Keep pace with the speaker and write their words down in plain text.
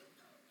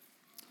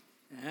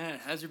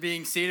As you're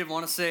being seated, I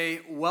want to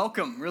say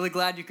welcome. Really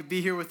glad you could be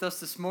here with us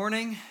this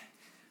morning.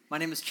 My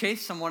name is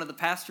Chase. I'm one of the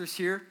pastors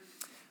here.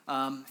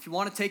 If you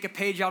want to take a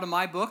page out of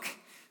my book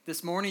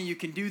this morning, you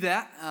can do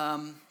that.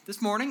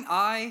 This morning,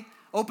 I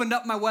opened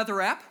up my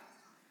weather app,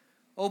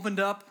 opened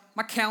up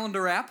my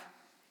calendar app,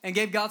 and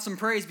gave God some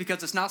praise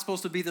because it's not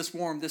supposed to be this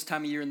warm this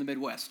time of year in the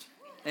Midwest.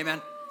 Amen?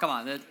 Come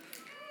on.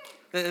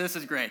 This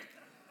is great.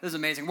 This is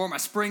amazing. Wore my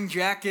spring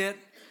jacket.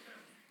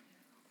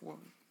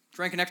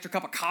 Drank an extra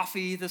cup of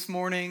coffee this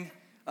morning.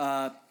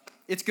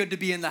 It's good to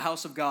be in the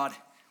house of God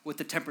with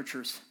the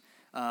temperatures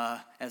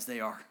as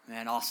they are.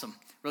 Man, awesome.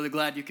 Really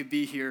glad you could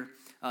be here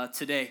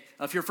today.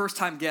 If you're a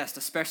first-time guest,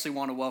 especially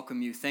want to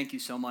welcome you. Thank you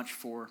so much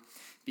for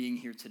being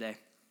here today.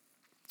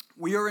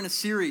 We are in a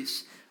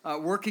series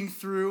working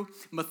through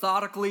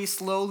methodically,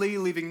 slowly,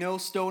 leaving no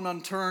stone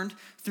unturned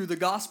through the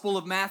Gospel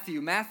of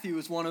Matthew. Matthew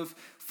is one of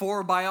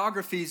 4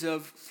 biographies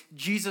of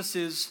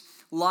Jesus'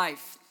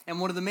 life. And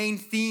one of the main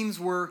themes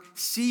we're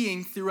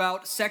seeing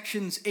throughout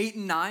sections 8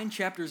 and 9,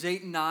 chapters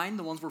 8 and 9,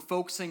 the ones we're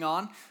focusing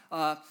on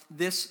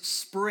this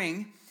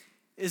spring,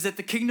 is that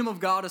the kingdom of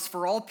God is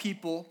for all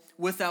people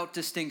without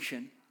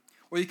distinction.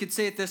 Or you could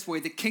say it this way,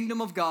 the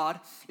kingdom of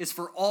God is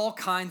for all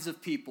kinds of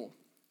people.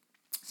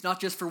 It's not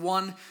just for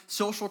one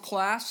social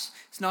class.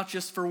 It's not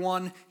just for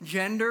one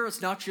gender.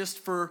 It's not just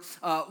for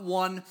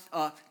one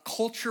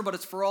culture, but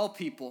it's for all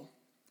people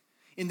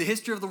in the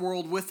history of the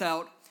world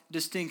without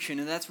distinction.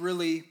 And that's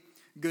really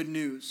good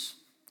news.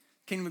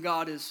 Kingdom of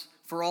God is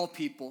for all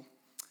people.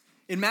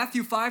 In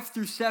Matthew 5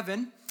 through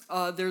 7,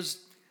 there's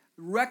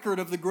record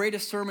of the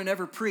greatest sermon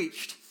ever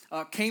preached.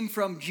 Came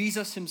from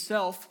Jesus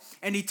himself,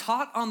 and he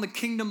taught on the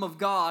kingdom of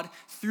God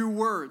through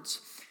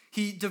words.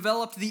 He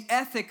developed the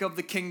ethic of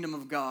the kingdom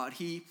of God.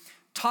 He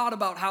taught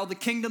about how the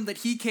kingdom that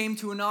he came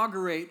to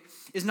inaugurate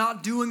is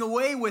not doing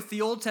away with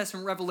the Old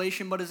Testament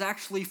revelation, but is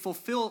actually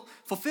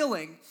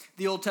fulfilling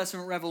the Old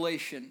Testament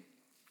revelation.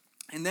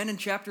 And then in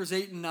chapters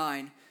 8 and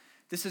 9,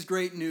 this is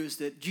great news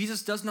that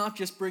Jesus does not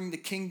just bring the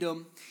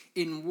kingdom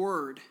in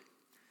word,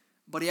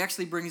 but he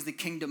actually brings the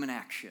kingdom in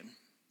action.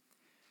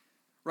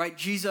 Right?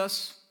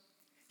 Jesus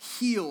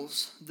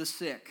heals the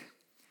sick.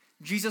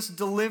 Jesus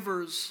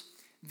delivers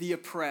the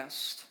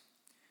oppressed.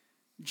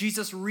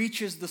 Jesus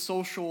reaches the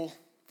social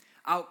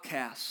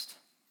outcast.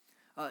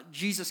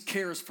 Jesus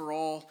cares for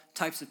all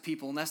types of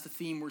people, and that's the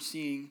theme we're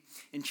seeing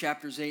in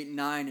chapters 8 and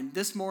 9. And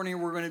this morning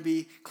we're going to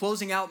be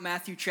closing out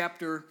Matthew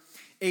chapter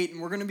 8,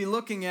 and we're going to be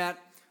looking at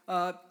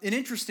an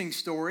interesting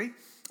story,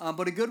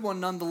 but a good one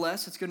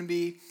nonetheless. It's going to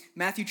be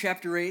Matthew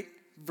chapter 8,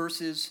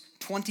 verses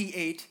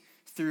 28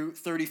 through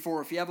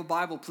 34. If you have a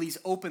Bible, please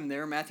open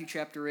there, Matthew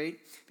chapter 8,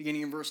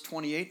 beginning in verse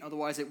 28.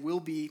 Otherwise, it will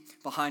be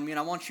behind me, and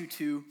I want you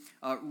to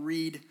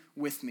read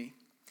with me.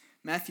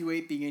 Matthew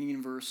 8, beginning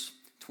in verse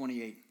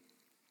 28.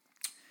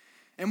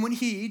 And when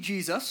he,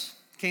 Jesus,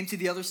 came to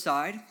the other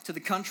side, to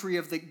the country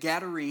of the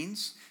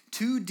Gadarenes,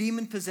 2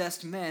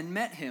 demon-possessed men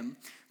met him,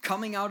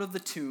 coming out of the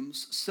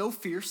tombs, so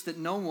fierce that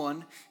no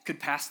one could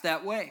pass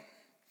that way.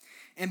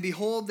 And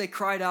behold, they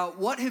cried out,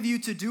 "What have you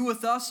to do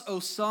with us, O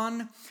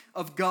Son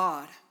of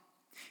God?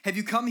 Have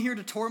you come here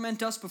to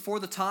torment us before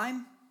the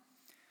time?"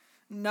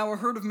 Now a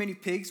herd of many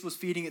pigs was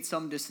feeding at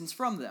some distance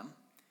from them.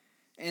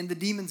 And the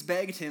demons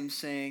begged him,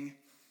 saying,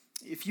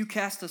 "If you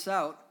cast us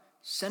out,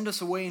 send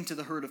us away into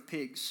the herd of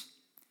pigs."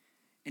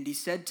 And he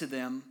said to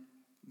them,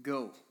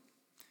 "Go."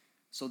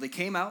 So they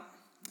came out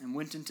and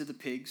went into the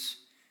pigs.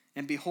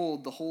 And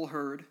behold, the whole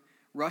herd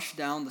rushed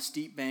down the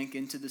steep bank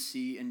into the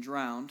sea and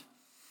drowned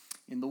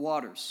in the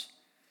waters.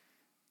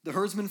 The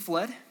herdsmen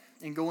fled,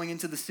 and going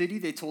into the city,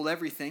 they told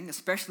everything,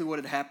 especially what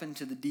had happened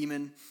to the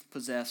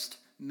demon-possessed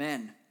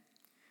men.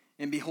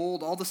 And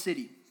behold, all the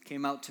city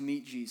came out to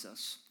meet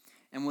Jesus.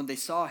 And when they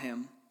saw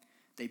him,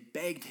 they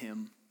begged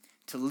him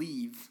to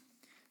leave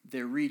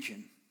their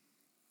region.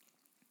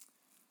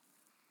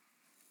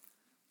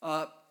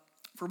 For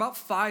about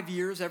 5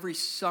 years, every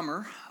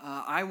summer,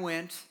 I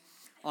went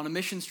on a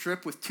missions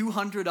trip with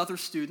 200 other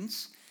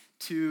students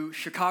to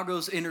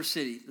Chicago's inner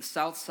city, the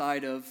south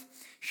side of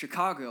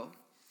Chicago.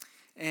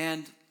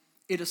 And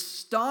it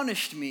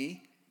astonished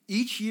me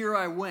each year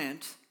I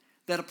went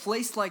that a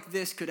place like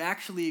this could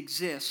actually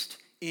exist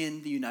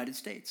in the United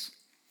States.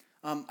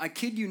 I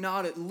kid you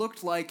not, it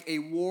looked like a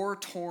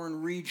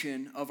war-torn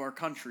region of our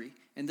country,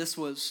 and this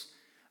was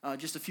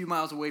just a few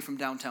miles away from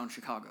downtown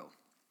Chicago.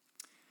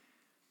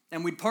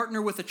 And we'd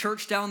partner with a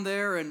church down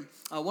there, and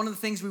one of the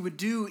things we would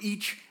do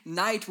each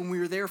night when we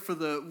were there for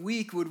the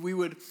week, we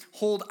would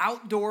hold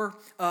outdoor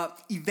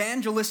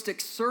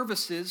evangelistic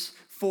services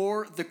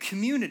for the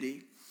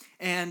community.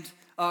 And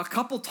a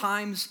couple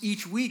times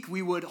each week,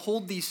 we would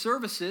hold these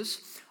services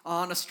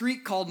on a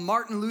street called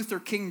Martin Luther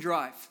King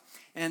Drive.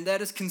 And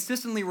that is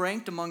consistently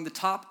ranked among the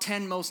top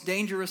 10 most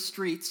dangerous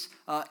streets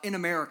in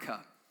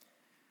America.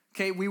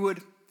 Okay, we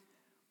would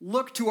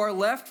look to our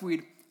left,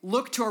 we'd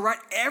look to our right.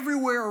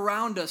 Everywhere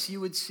around us, you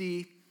would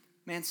see,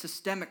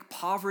 systemic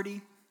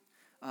poverty,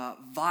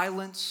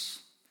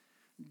 violence,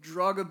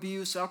 drug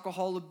abuse,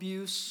 alcohol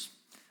abuse,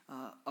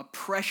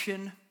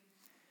 oppression,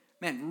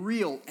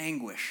 real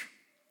anguish.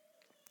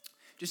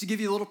 Just to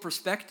give you a little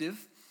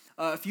perspective,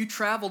 if you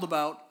traveled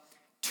about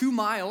 2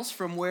 miles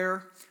from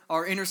where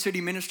our inner city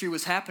ministry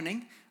was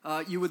happening,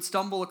 you would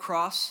stumble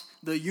across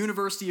the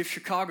University of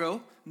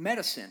Chicago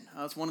Medicine.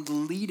 It's one of the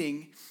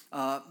leading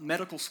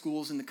medical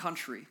schools in the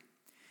country.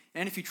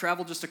 And if you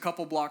travel just a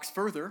couple blocks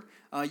further,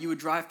 you would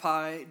drive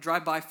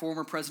by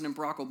former President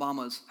Barack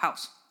Obama's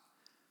house.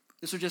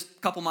 This was just a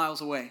couple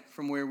miles away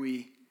from where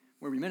we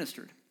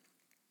ministered.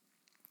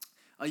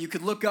 You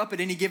could look up at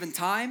any given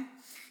time.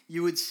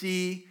 You would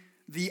see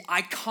the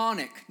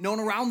iconic, known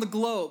around the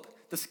globe,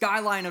 the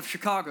skyline of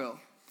Chicago,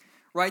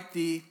 right?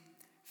 The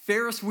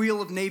Ferris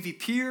wheel of Navy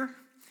Pier,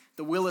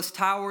 the Willis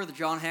Tower, the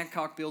John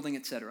Hancock Building,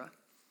 etc.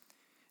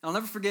 I'll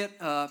never forget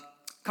a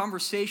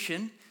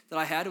conversation that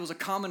I had. It was a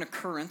common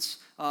occurrence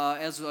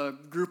as a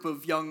group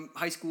of young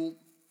high school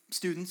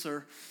students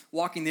are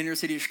walking the inner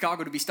city of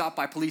Chicago to be stopped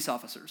by police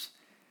officers.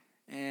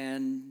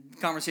 And the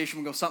conversation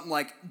would go something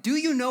like, "Do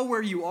you know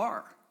where you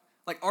are?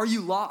 Like, are you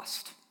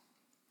lost?"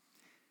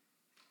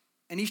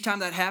 And each time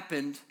that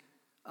happened,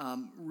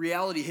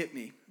 reality hit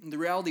me. And the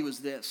reality was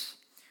this: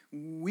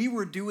 we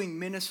were doing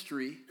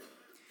ministry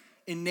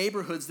in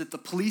neighborhoods that the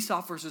police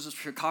officers of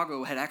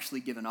Chicago had actually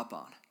given up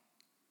on.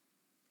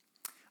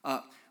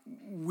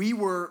 We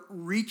were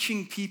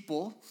reaching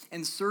people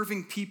and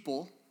serving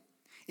people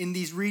in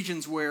these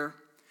regions where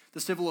the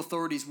civil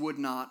authorities would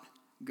not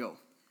go.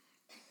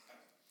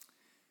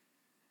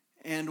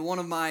 And one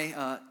of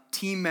my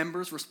team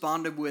members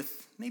responded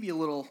with maybe a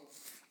little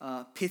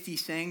pithy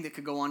saying that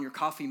could go on your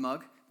coffee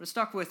mug, but it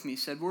stuck with me. He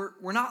said,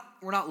 we're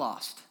not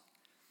lost.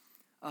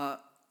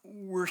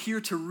 We're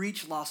here to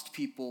reach lost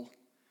people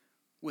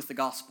with the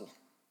gospel.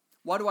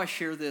 Why do I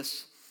share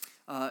this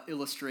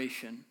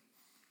illustration?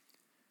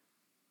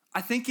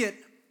 I think it,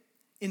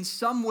 in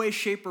some way,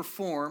 shape, or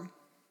form,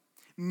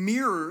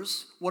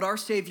 mirrors what our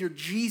Savior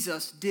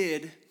Jesus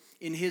did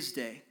in his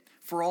day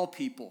for all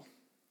people.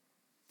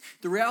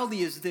 The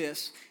reality is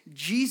this: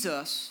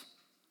 Jesus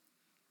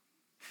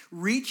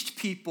reached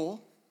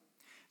people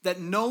that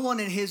no one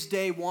in his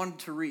day wanted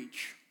to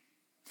reach.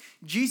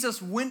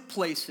 Jesus went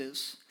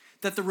places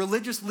that the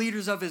religious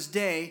leaders of his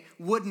day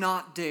would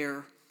not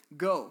dare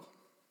go.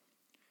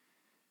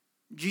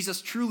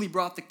 Jesus truly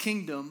brought the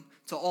kingdom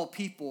to all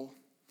people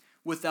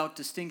without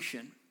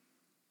distinction.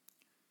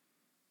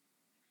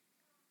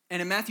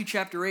 And in Matthew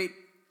chapter 8,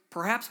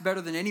 perhaps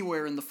better than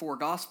anywhere in the four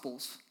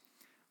Gospels,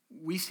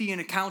 we see an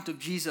account of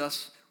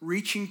Jesus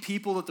reaching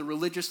people that the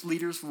religious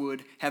leaders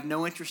would have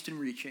no interest in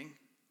reaching.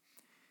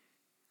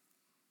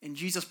 And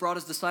Jesus brought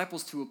his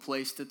disciples to a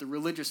place that the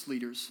religious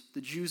leaders,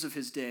 the Jews of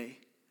his day,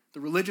 the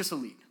religious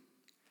elite,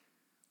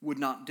 would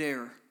not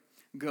dare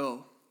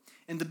go.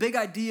 And the big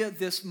idea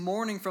this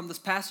morning from this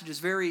passage is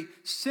very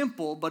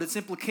simple, but its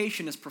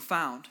implication is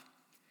profound.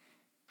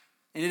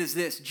 And it is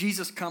this: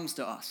 Jesus comes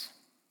to us.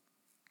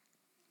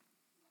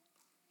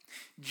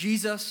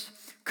 Jesus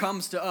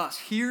comes to us.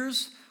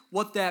 Here's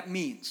what that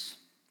means.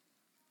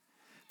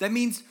 That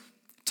means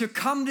to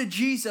come to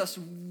Jesus,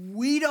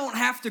 we don't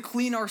have to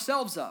clean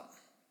ourselves up.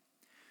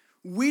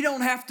 We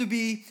don't have to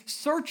be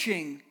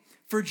searching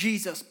for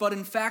Jesus. But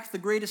in fact, the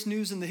greatest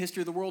news in the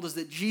history of the world is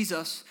that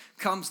Jesus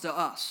comes to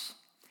us.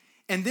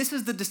 And this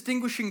is the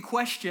distinguishing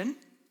question.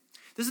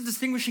 This is a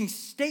distinguishing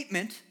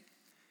statement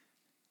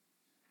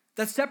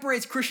that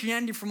separates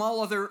Christianity from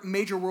all other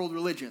major world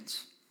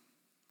religions.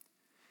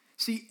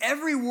 See,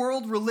 every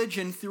world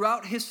religion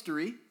throughout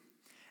history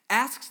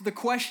asks the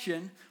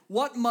question,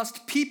 what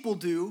must people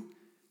do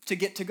to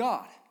get to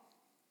God?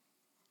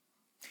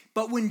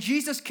 But when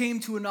Jesus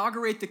came to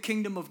inaugurate the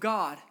kingdom of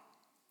God,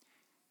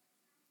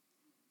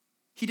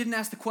 he didn't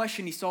ask the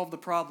question, he solved the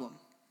problem.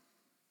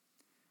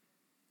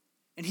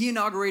 And he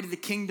inaugurated the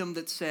kingdom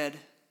that said,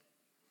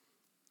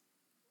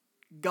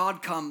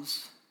 God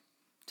comes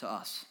to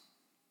us.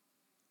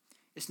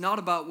 It's not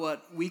about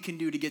what we can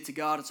do to get to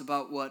God. It's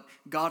about what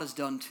God has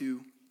done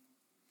to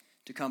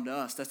come to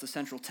us. That's the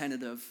central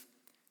tenet of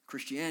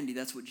Christianity.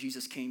 That's what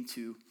Jesus came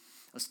to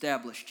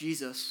establish.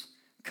 Jesus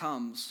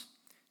comes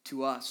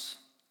to us.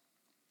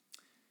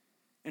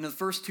 In the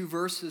first two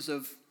verses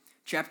of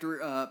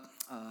chapter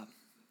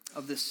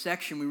of this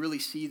section, we really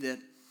see that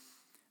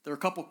there are a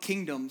couple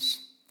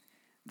kingdoms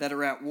that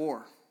are at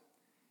war.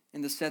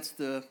 And this sets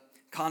the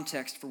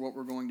context for what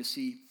we're going to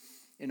see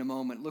in a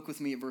moment. Look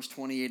with me at verse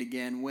 28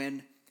 again.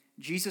 When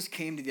Jesus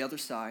came to the other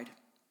side,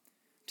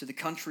 to the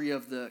country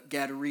of the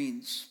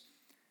Gadarenes,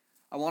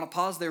 I want to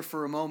pause there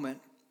for a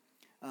moment.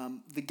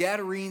 The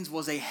Gadarenes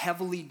was a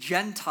heavily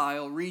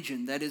Gentile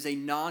region, that is a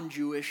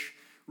non-Jewish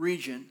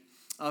region.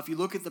 If you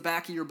look at the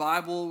back of your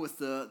Bible with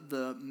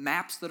the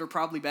maps that are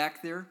probably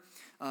back there,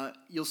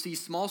 you'll see a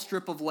small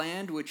strip of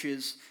land, which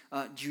is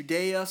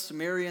Judea,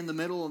 Samaria in the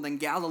middle, and then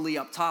Galilee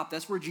up top.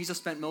 That's where Jesus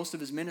spent most of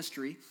his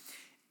ministry.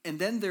 And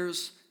then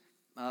there's,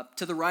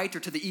 to the right or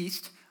to the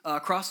east,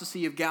 across the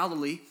Sea of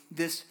Galilee,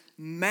 this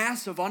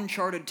massive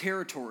uncharted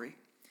territory.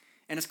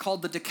 And it's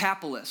called the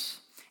Decapolis.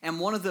 And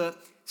one of the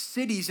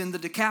cities in the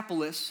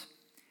Decapolis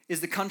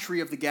is the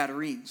country of the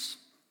Gadarenes.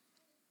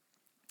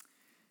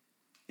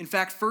 In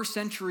fact, first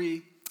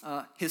century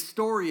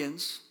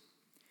historians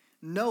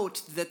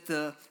note that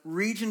the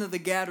region of the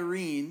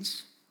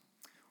Gadarenes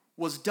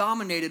was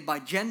dominated by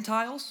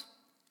Gentiles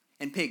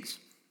and pigs.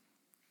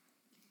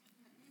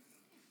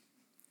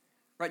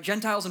 Right,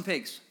 Gentiles and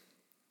pigs.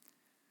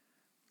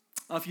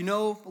 If you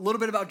know a little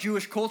bit about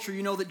Jewish culture,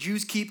 you know that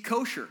Jews keep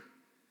kosher.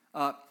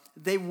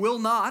 They will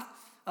not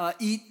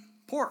eat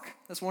pork.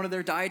 That's one of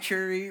their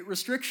dietary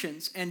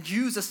restrictions. And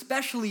Jews,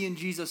 especially in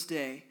Jesus'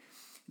 day,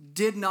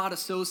 did not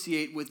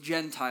associate with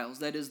Gentiles,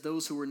 that is,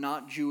 those who were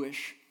not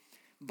Jewish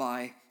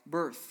by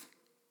birth.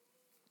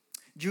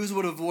 Jews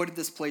would have avoided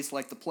this place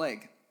like the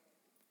plague.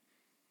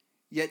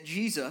 Yet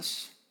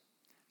Jesus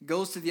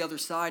goes to the other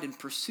side and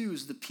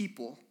pursues the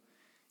people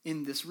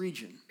in this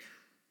region.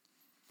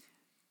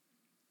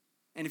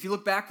 And if you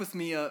look back with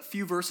me a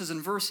few verses,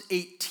 in verse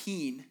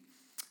 18,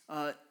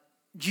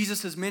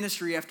 Jesus'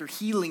 ministry after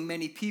healing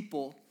many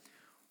people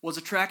was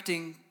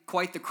attracting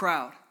quite the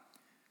crowd.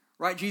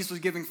 Right? Jesus was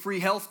giving free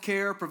health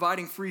care,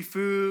 providing free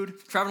food,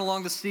 traveling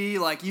along the sea,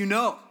 like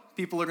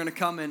people are going to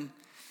come and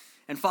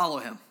follow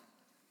him.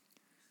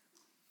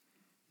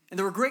 And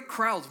there were great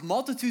crowds,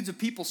 multitudes of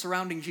people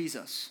surrounding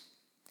Jesus.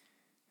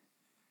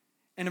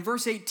 And in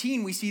verse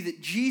 18, we see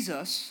that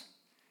Jesus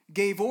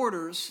gave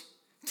orders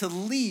to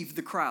leave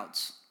the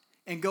crowds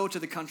and go to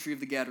the country of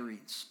the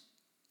Gadarenes.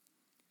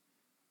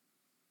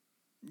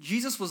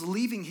 Jesus was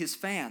leaving his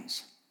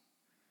fans,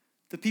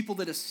 the people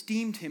that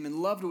esteemed him and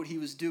loved what he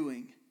was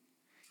doing.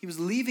 He was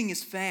leaving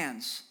his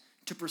fans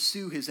to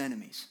pursue his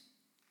enemies.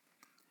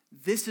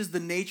 This is the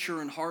nature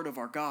and heart of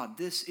our God.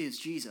 This is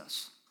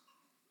Jesus.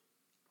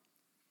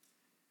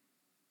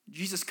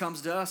 Jesus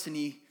comes to us and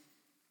he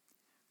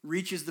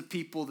reaches the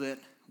people that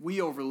we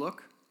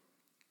overlook,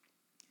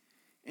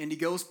 and he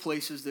goes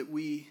places that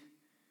we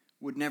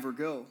would never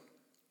go.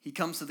 He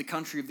comes to the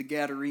country of the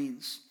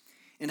Gadarenes.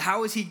 And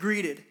how is he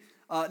greeted?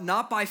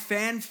 Not by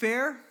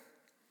fanfare.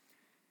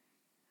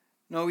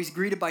 No, he's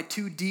greeted by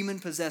two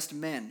demon-possessed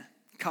men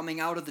coming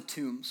out of the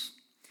tombs.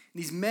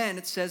 These men,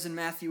 it says in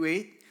Matthew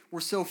 8,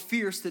 were so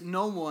fierce that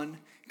no one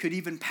could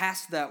even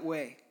pass that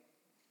way.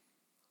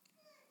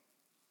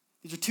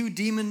 These are two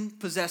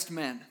demon-possessed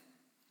men.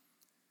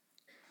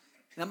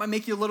 That might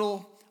make you a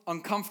little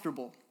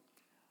uncomfortable.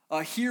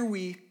 Here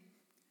we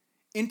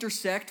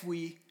intersect,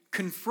 we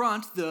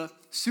confront the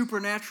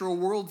supernatural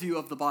worldview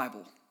of the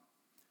Bible.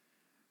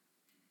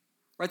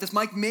 Right? This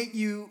might make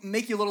you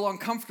a little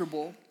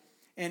uncomfortable,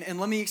 and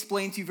let me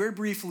explain to you very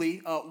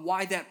briefly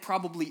why that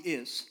probably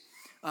is.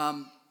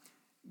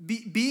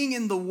 Being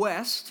in the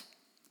West,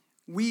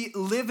 we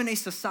live in a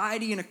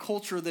society and a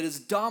culture that is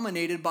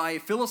dominated by a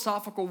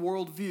philosophical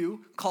worldview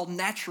called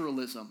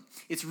naturalism.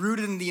 It's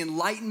rooted in the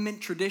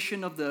Enlightenment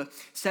tradition of the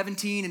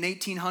 17 and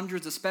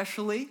 1800s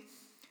especially.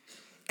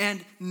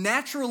 And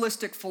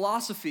naturalistic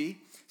philosophy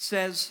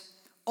says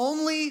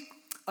only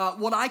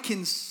what I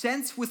can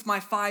sense with my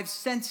five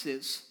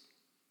senses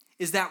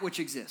is that which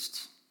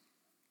exists.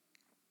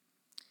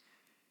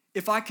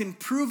 If I can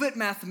prove it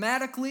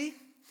mathematically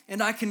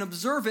and I can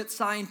observe it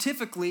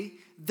scientifically,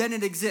 then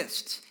it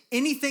exists.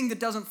 Anything that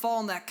doesn't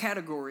fall in that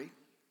category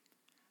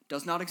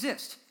does not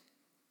exist.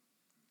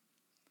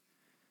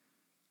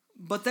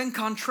 But then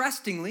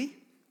contrastingly,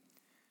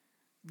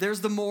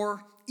 there's the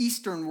more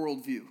Eastern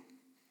worldview,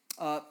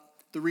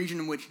 the region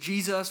in which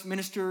Jesus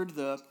ministered,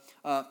 the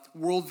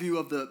worldview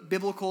of the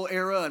biblical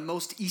era and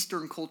most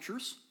Eastern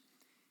cultures.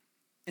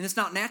 And it's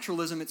not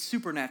naturalism, it's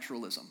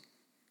supernaturalism.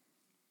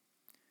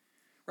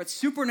 Right?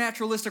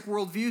 Supernaturalistic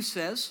worldview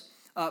says,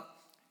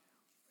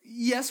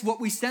 yes, what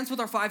we sense with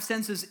our five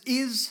senses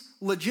is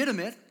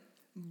legitimate,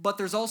 but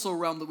there's also a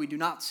realm that we do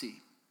not see.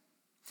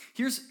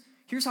 Here's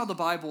how the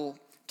Bible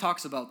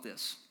talks about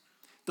this.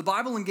 The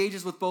Bible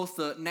engages with both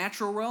the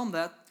natural realm,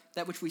 that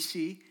which we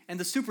see, and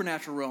the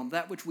supernatural realm,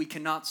 that which we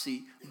cannot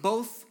see.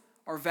 Both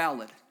are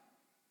valid.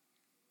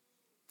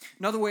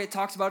 Another way it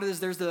talks about it is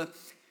there's the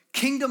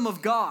kingdom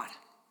of God,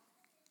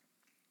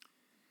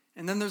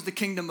 and then there's the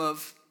kingdom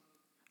of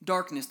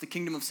darkness, the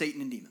kingdom of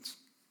Satan and demons.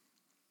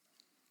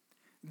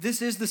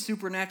 This is the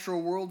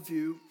supernatural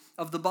worldview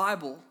of the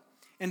Bible.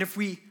 And if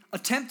we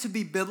attempt to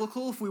be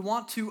biblical, if we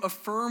want to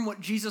affirm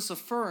what Jesus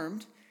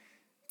affirmed,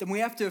 then we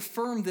have to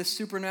affirm this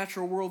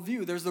supernatural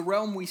worldview. There's the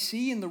realm we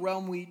see and the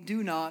realm we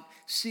do not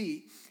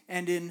see.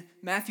 And in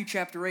Matthew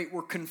chapter 8,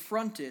 we're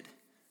confronted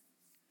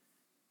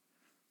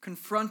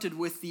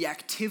with the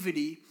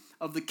activity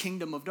of the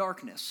kingdom of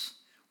darkness.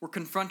 We're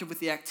confronted with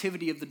the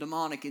activity of the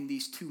demonic in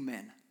these two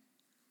men.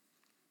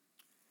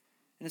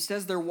 And it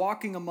says they're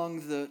walking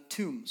among the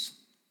tombs.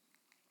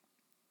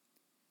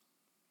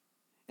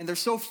 And they're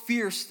so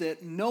fierce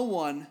that no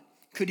one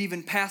could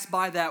even pass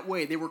by that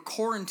way. They were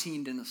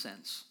quarantined in a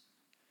sense.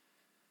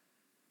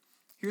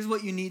 Here's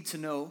what you need to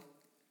know.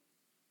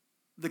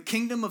 The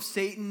kingdom of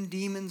Satan,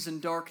 demons,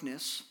 and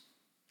darkness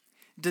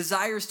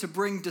desires to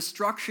bring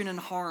destruction and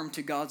harm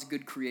to God's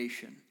good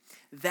creation.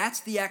 That's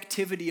the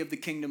activity of the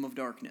kingdom of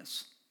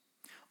darkness.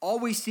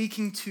 Always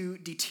seeking to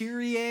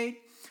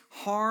deteriorate,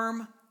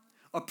 harm,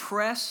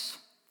 oppress,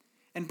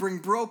 and bring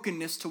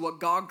brokenness to what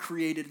God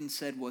created and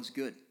said was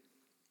good.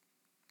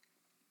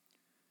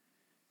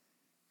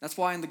 That's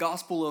why in the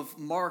Gospel of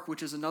Mark,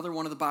 which is another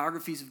one of the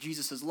biographies of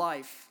Jesus'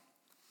 life,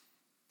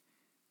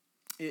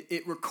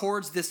 it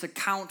records this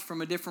account from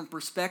a different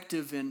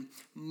perspective, and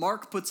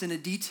Mark puts in a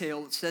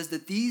detail. It says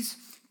that these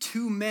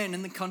two men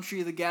in the country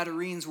of the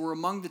Gadarenes were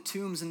among the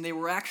tombs, and they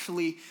were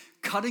actually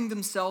cutting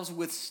themselves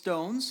with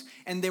stones,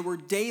 and they were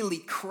daily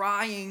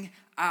crying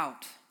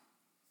out.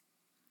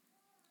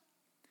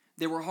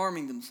 They were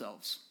harming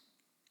themselves.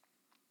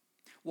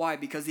 Why?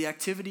 Because the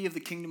activity of the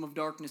kingdom of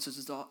darkness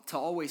is to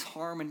always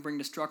harm and bring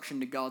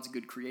destruction to God's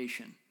good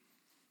creation.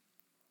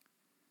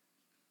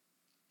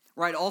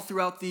 Right, all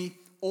throughout the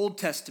Old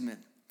Testament,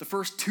 the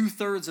first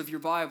 2/3 of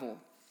your Bible,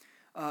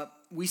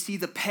 we see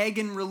the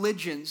pagan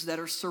religions that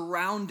are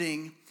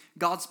surrounding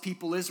God's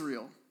people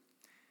Israel.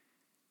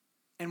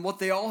 And what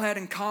they all had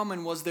in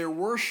common was their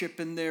worship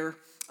and their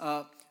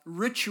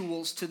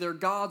rituals to their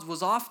gods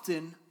was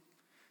often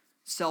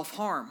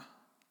self-harm.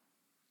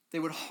 They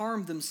would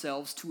harm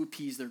themselves to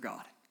appease their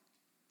God.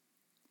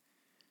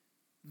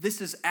 This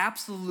is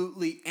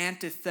absolutely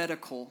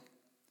antithetical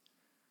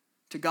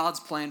to God's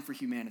plan for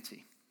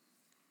humanity.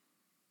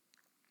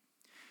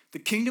 The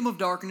kingdom of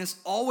darkness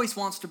always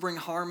wants to bring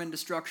harm and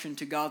destruction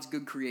to God's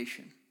good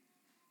creation.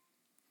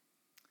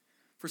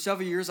 For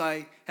several years,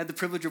 I had the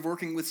privilege of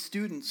working with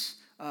students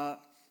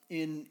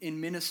in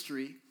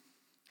ministry.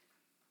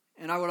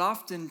 And I would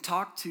often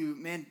talk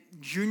to,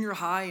 junior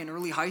high and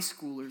early high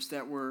schoolers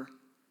that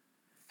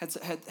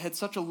had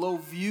such a low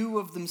view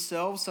of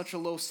themselves, such a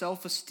low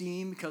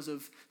self-esteem because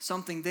of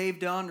something they've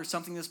done or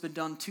something that's been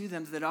done to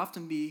them, that they'd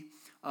often be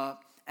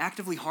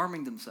actively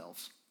harming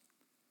themselves.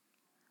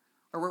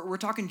 Or we're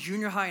talking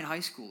junior high and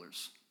high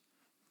schoolers.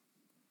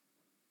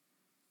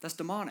 That's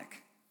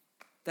demonic.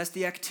 That's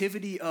the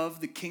activity of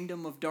the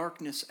kingdom of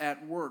darkness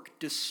at work,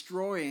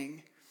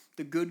 destroying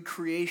the good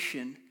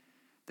creation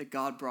that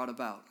God brought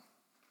about.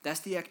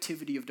 That's the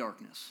activity of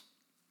darkness.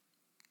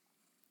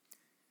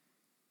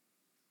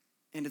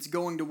 And it's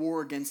going to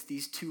war against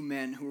these two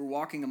men who are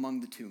walking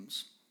among the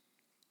tombs.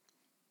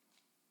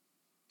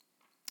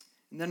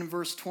 And then in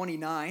verse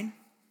 29, it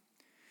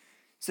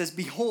says,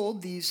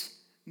 "Behold, these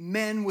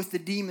men with the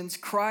demons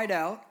cried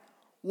out,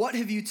 'What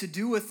have you to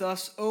do with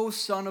us, O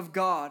Son of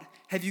God?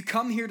 Have you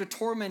come here to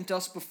torment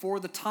us before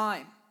the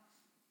time?'"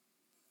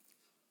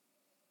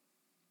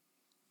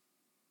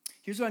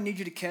 Here's what I need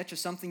you to catch,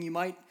 is something you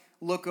might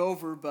look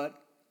over,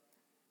 but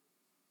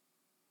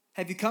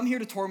have you come here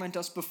to torment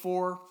us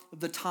before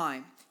the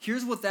time?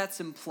 Here's what that's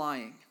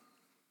implying.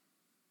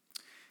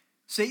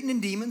 Satan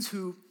and demons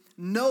who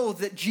know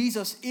that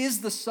Jesus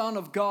is the Son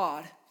of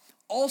God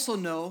also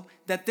know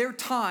that their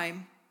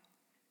time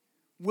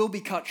will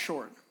be cut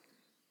short.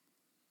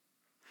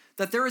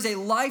 That there is a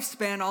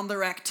lifespan on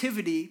their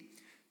activity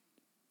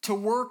to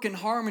work and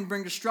harm and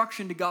bring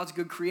destruction to God's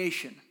good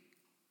creation.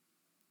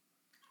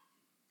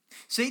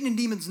 Satan and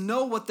demons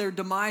know what their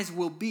demise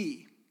will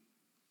be.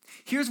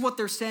 Here's what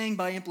they're saying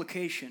by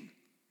implication.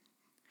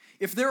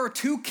 If there are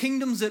two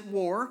kingdoms at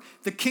war,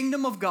 the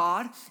kingdom of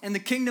God and the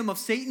kingdom of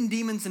Satan,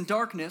 demons, and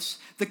darkness,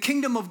 the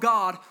kingdom of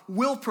God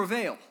will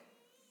prevail.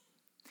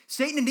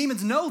 Satan and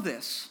demons know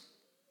this.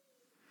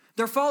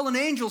 They're fallen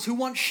angels who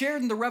once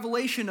shared in the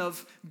revelation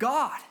of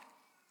God.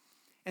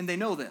 And they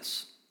know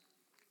this.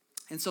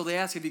 And so they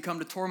ask, "Have you come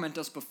to torment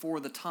us before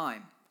the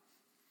time?"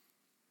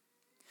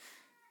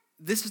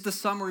 This is the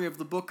summary of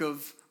the book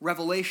of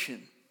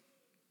Revelation.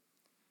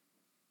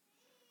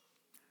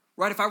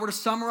 Right? If I were to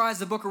summarize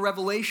the book of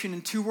Revelation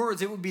in 2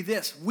 words, it would be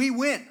this: we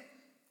win.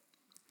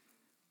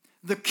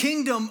 The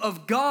kingdom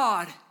of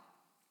God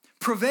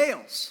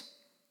prevails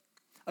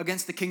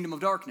against the kingdom of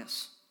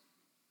darkness.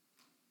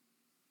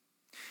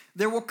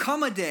 There will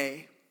come a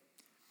day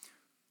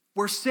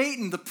where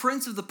Satan, the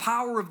prince of the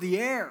power of the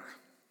air,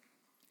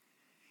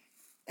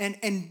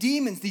 and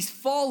demons, these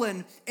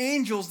fallen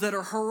angels that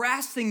are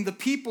harassing the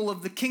people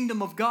of the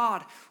kingdom of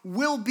God,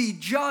 will be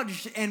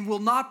judged and will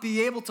not be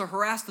able to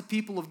harass the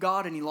people of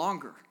God any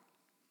longer.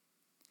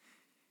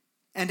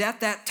 And at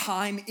that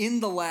time, in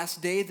the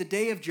last day, the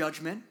day of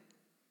judgment,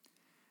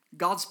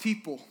 God's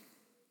people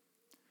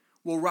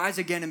will rise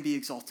again and be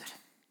exalted.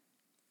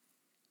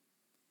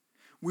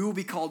 We will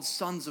be called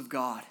sons of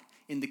God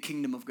in the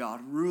kingdom of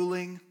God,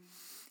 ruling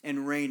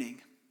and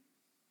reigning.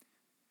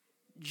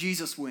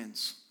 Jesus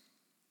wins.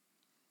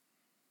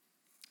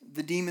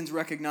 The demons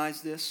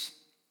recognize this,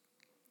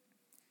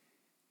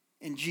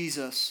 and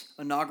Jesus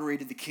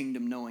inaugurated the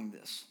kingdom knowing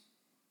this.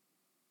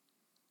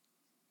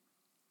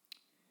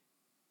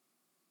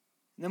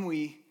 And then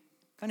we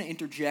kind of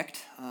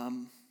interject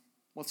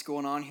what's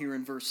going on here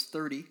in verse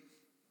 30.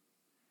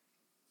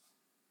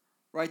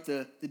 Right,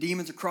 the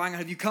demons are crying out,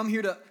 "Have you come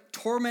here to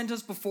torment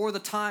us before the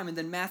time?" And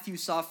then Matthew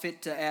saw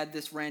fit to add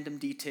this random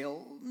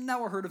detail.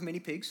 "Now a herd of many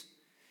pigs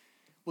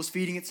was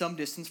feeding at some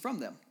distance from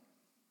them."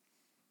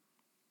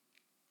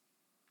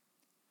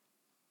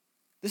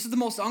 This is the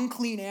most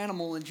unclean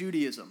animal in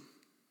Judaism.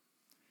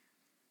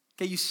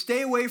 Okay, you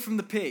stay away from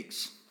the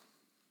pigs.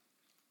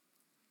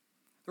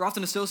 They're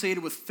often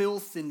associated with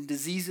filth and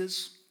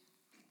diseases.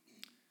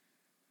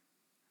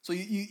 So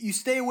you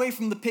stay away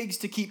from the pigs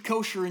to keep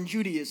kosher in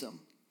Judaism.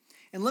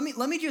 And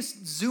let me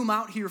just zoom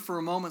out here for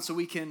a moment so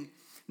we can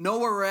know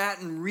where we're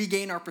at and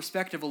regain our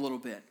perspective a little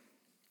bit.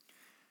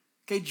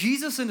 Okay,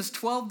 Jesus and his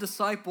 12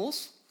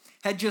 disciples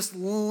had just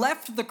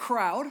left the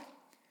crowd,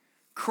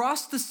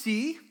 crossed the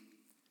sea,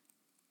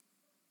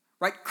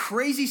 right?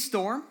 Crazy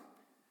storm,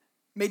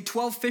 made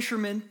 12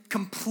 fishermen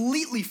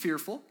completely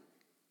fearful.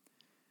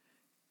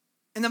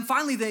 And then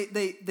finally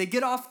they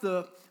get off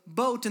the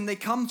boat and they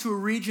come to a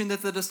region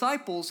that the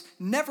disciples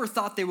never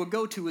thought they would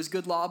go to as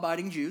good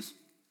law-abiding Jews.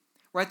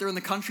 Right, they're in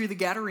the country of the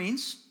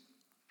Gadarenes.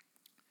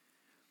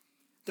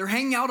 They're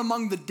hanging out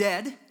among the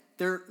dead.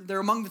 They're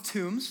among the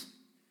tombs.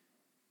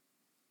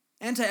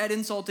 And to add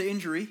insult to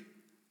injury,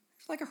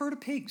 it's like a herd of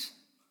pigs,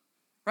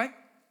 right?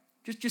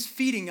 Just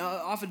feeding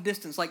off a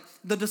distance. Like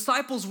the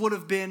disciples would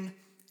have been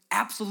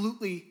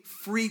absolutely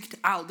freaked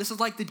out. This is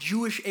like the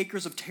Jewish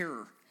acres of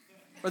terror.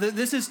 Or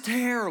this is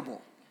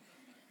terrible.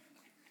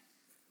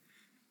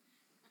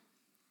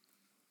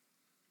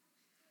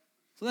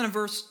 So then in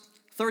verse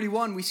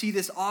 31, we see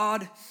this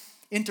odd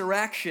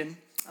interaction.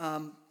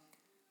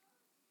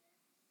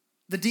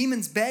 The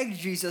demons begged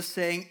Jesus,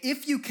 saying,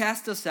 "If you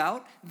cast us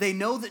out," they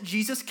know that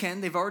Jesus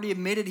can. They've already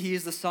admitted he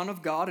is the Son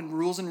of God and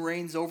rules and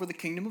reigns over the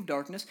kingdom of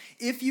darkness.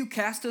 "If you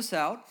cast us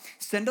out,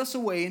 send us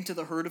away into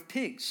the herd of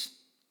pigs."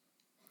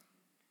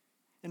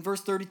 In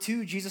verse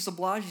 32, Jesus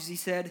obliges. He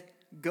said,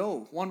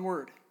 "Go," one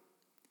word.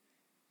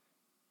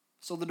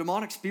 So the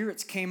demonic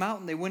spirits came out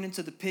and they went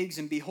into the pigs,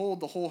 and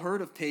behold, the whole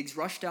herd of pigs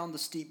rushed down the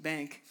steep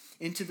bank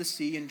into the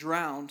sea and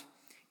drowned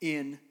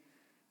in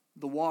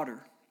the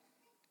water.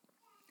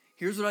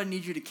 Here's what I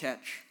need you to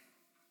catch.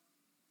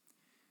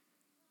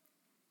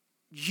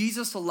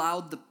 Jesus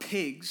allowed the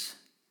pigs,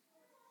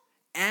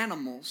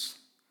 animals,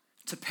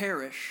 to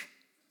perish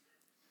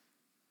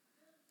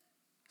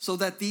so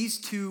that these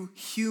two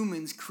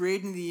humans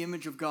created in the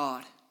image of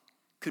God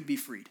could be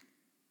freed.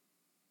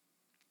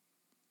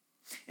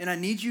 And I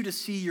need you to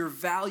see your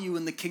value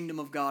in the kingdom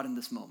of God in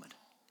this moment.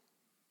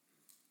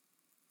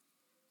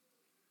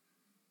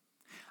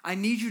 I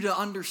need you to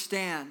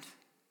understand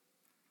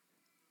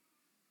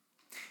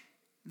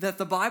that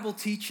the Bible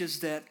teaches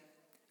that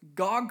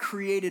God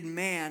created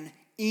man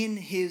in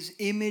his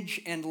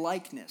image and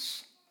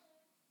likeness.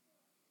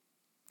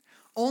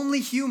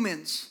 Only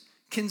humans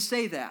can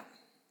say that.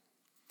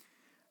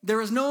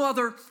 There is no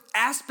other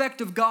aspect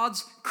of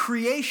God's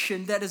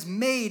creation that is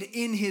made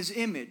in his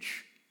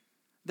image.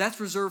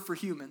 That's reserved for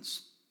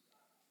humans.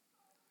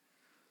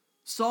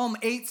 Psalm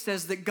 8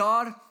 says that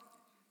God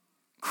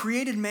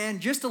created man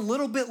just a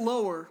little bit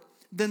lower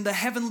than the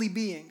heavenly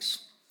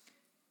beings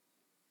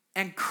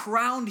and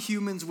crowned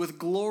humans with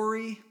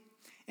glory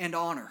and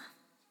honor.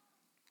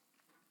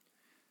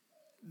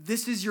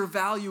 This is your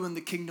value in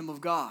the kingdom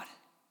of God.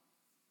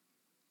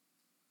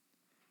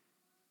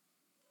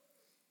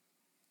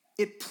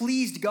 It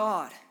pleased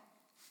God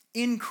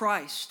in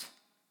Christ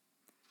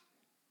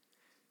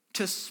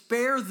to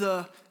spare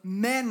the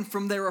men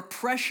from their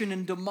oppression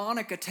and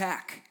demonic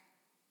attack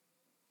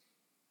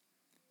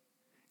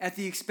at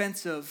the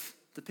expense of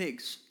the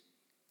pigs.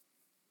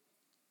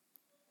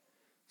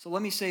 So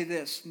let me say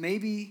this.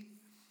 Maybe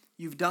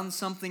you've done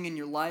something in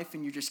your life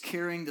and you're just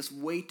carrying this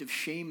weight of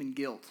shame and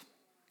guilt.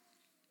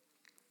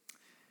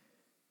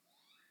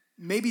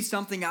 Maybe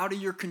something out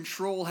of your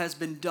control has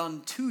been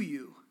done to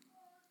you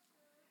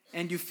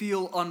and you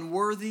feel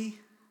unworthy,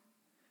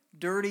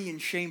 dirty,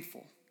 and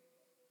shameful.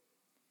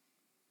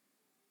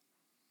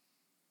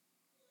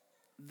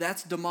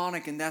 That's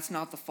demonic, and that's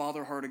not the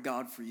Father heart of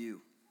God for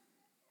you.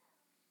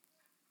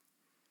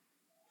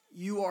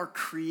 You are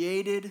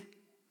created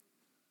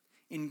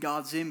in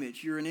God's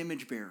image. You're an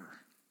image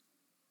bearer.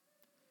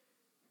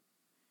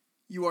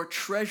 You are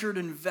treasured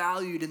and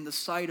valued in the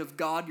sight of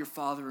God, your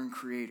Father and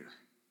Creator.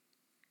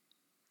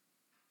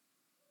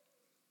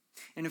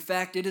 And in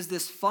fact, it is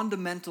this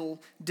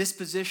fundamental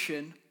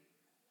disposition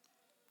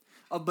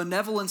of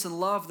benevolence and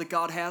love that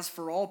God has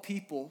for all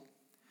people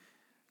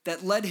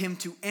that led him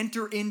to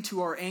enter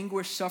into our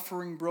anguish,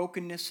 suffering,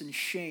 brokenness, and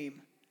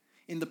shame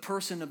in the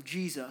person of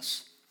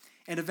Jesus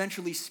and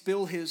eventually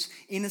spill his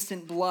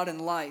innocent blood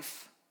and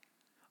life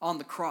on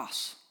the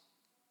cross.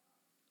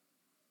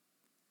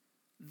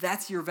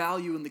 That's your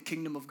value in the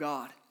kingdom of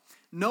God.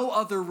 No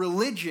other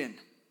religion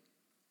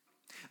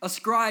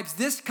ascribes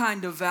this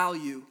kind of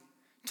value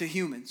to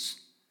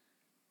humans.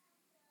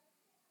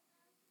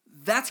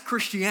 That's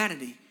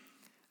Christianity.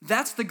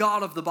 That's the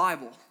God of the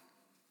Bible.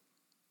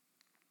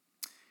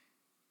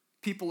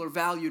 People are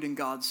valued in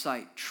God's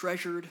sight,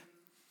 treasured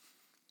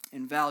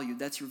and valued.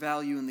 That's your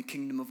value in the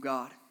kingdom of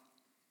God.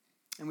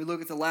 And we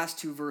look at the last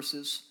two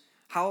verses.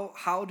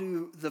 How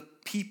do the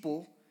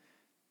people,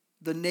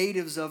 the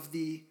natives of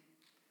the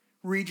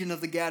region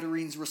of the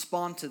Gadarenes,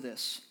 respond to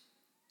this?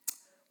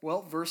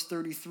 Well, verse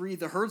 33,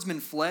 the herdsmen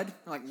fled.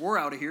 They're like, we're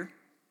out of here.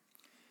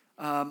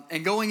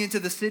 And going into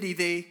the city,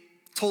 they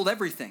told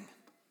everything,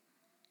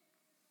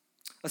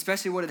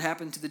 especially what had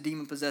happened to the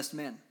demon-possessed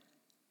men.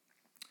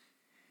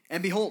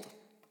 And behold,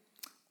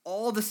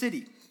 all the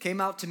city came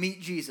out to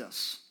meet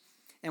Jesus.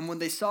 And when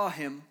they saw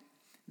him,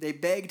 they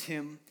begged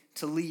him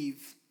to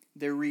leave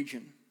their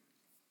region.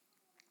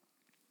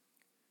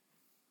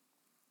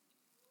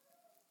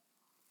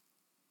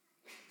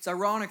 It's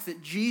ironic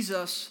that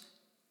Jesus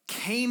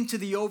came to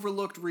the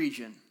overlooked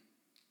region,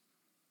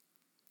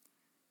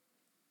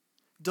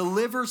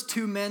 delivers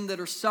two men that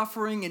are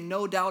suffering and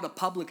no doubt a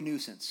public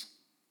nuisance.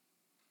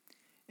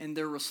 And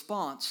their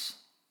response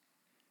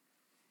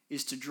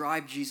is to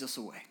drive Jesus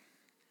away.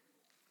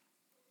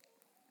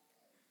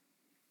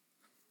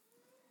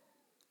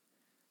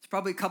 There's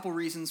probably a couple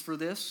reasons for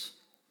this.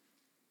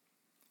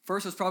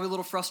 First, there's probably a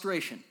little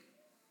frustration.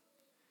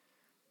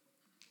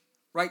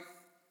 Right?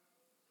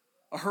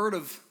 A herd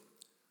of,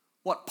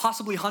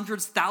 possibly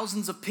hundreds,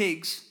 thousands of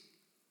pigs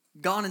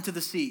gone into the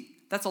sea.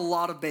 That's a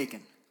lot of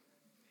bacon.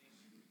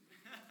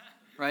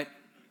 Right?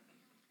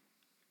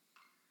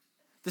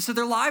 This is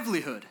their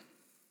livelihood.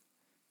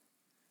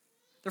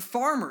 They're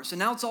farmers, and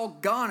now it's all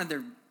gone, and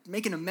they're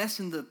making a mess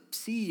in the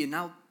sea, and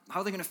now how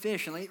are they going to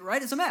fish? And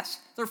right? It's a mess.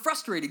 They're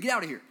frustrated. Get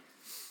out of here.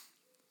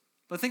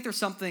 But I think there's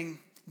something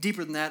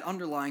deeper than that,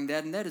 underlying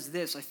that, and that is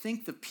this. I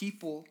think the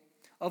people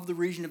of the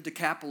region of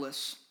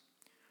Decapolis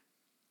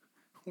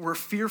were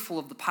fearful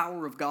of the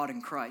power of God in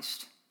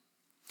Christ.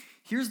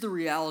 Here's the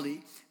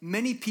reality.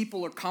 Many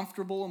people are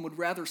comfortable and would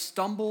rather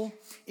stumble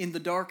in the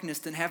darkness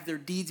than have their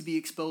deeds be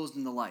exposed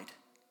in the light.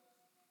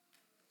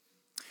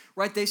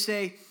 Right? They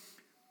say,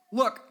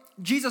 look,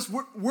 Jesus,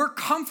 we're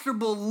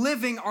comfortable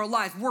living our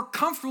life. We're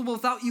comfortable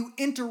without you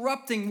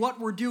interrupting what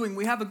we're doing.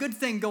 We have a good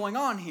thing going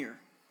on here.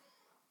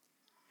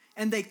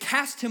 And they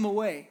cast him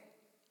away.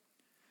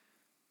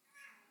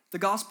 The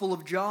Gospel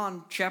of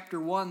John, chapter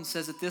 1,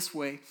 says it this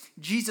way.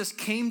 Jesus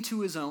came to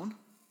his own,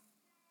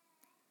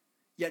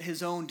 yet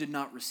his own did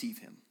not receive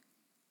him.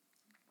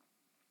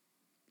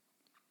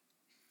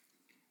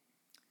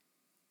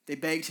 They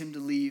begged him to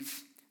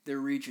leave their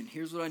region.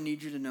 Here's what I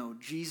need you to know.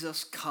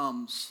 Jesus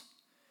comes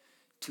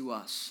to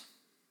us.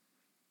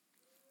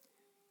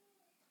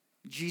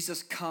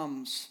 Jesus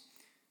comes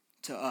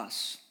to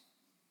us.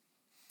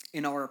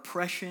 In our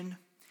oppression,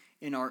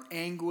 in our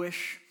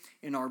anguish,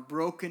 in our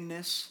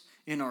brokenness,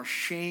 in our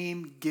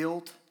shame,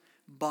 guilt,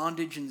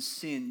 bondage, and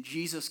sin,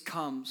 Jesus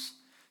comes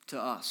to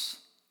us.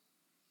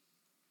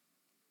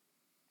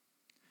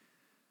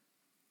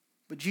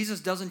 But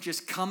Jesus doesn't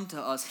just come to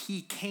us,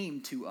 he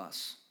came to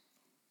us.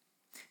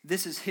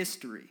 This is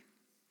history.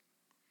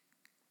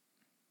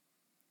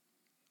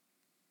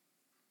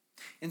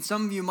 And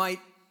some of you might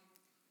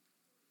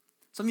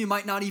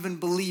not even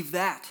believe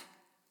that.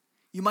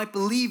 You might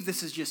believe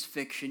this is just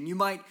fiction. You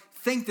might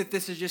think that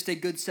this is just a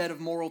good set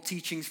of moral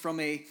teachings from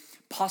a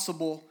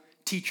possible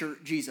teacher,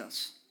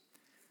 Jesus.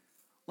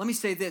 Let me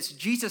say this.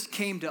 Jesus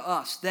came to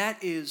us.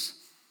 That is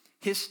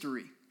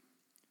history.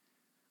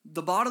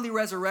 The bodily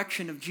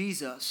resurrection of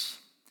Jesus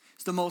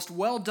is the most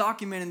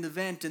well-documented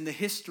event in the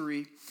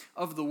history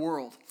of the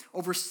world.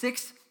 Over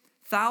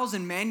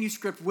 6,000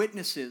 manuscript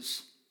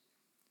witnesses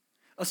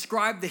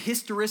ascribe the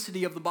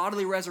historicity of the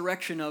bodily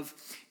resurrection of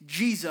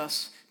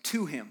Jesus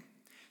to him.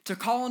 To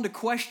call into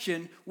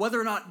question whether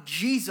or not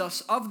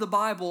Jesus of the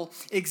Bible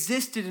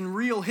existed in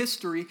real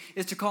history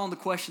is to call into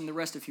question the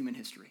rest of human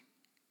history.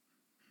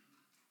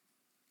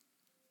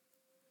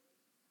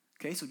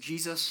 Okay, so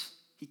Jesus,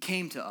 he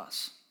came to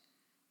us.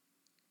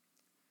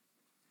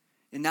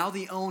 And now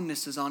the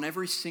onus is on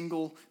every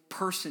single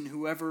person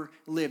who ever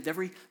lived,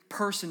 every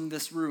person in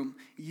this room,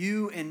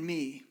 you and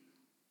me.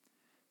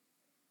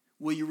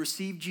 Will you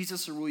receive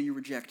Jesus or will you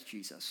reject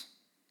Jesus?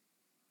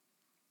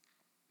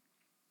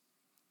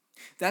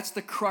 That's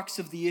the crux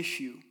of the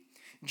issue.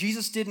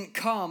 Jesus didn't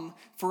come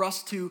for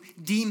us to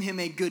deem him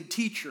a good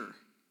teacher.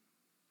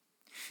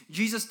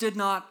 Jesus did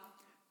not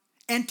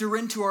enter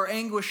into our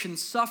anguish and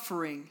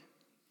suffering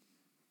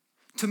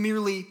to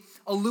merely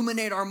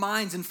illuminate our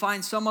minds and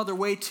find some other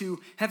way to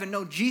heaven.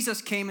 No,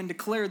 Jesus came and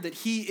declared that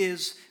he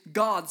is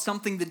God,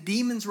 something the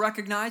demons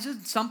recognize,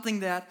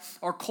 something that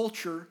our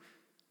culture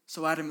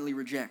so adamantly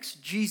rejects.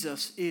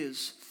 Jesus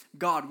is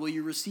God. Will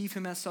you receive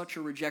him as such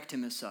or reject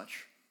him as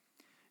such?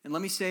 And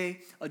let me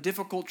say a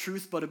difficult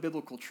truth, but a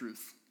biblical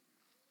truth.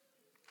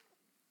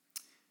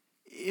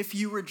 If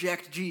you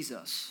reject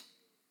Jesus,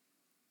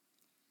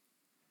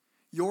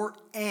 your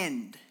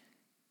end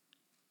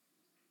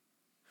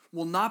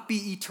will not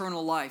be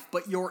eternal life,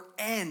 but your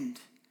end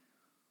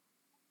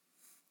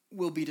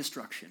will be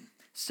destruction,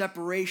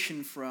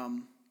 separation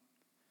from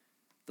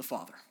the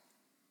Father.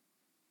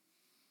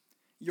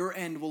 Your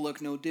end will look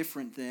no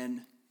different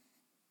than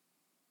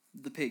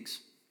the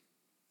pigs.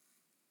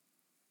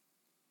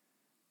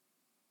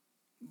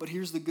 But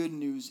here's the good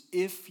news.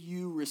 If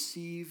you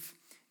receive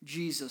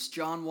Jesus,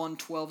 John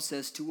 1:12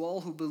 says, to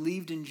all who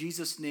believed in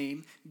Jesus'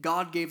 name,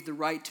 God gave the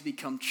right to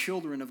become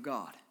children of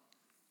God.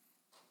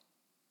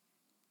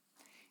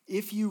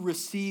 If you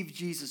receive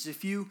Jesus,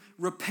 if you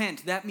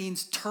repent, that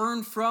means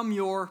turn from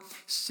your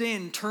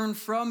sin, turn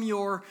from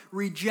your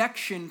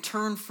rejection,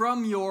 turn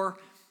from your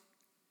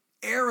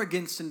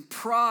arrogance and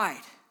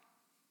pride,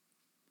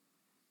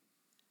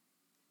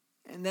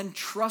 and then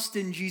trust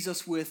in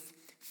Jesus with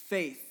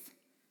faith.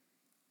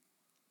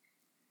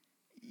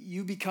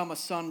 You become a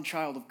son,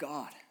 child of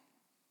God.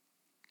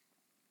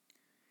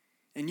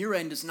 And your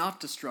end is not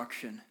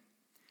destruction.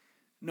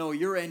 No,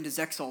 your end is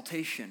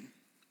exaltation.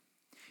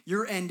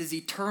 Your end is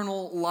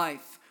eternal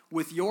life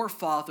with your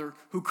Father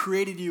who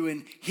created you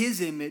in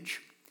his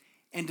image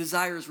and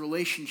desires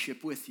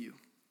relationship with you.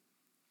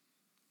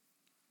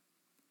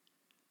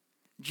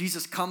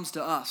 Jesus comes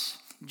to us.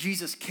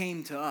 Jesus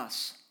came to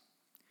us.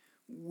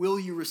 Will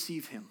you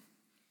receive him?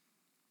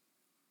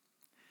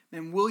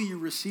 And will you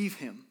receive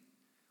him?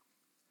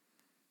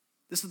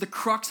 This is the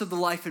crux of the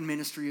life and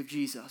ministry of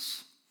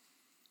Jesus.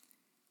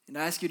 And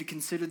I ask you to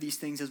consider these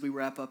things as we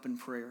wrap up in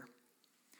prayer.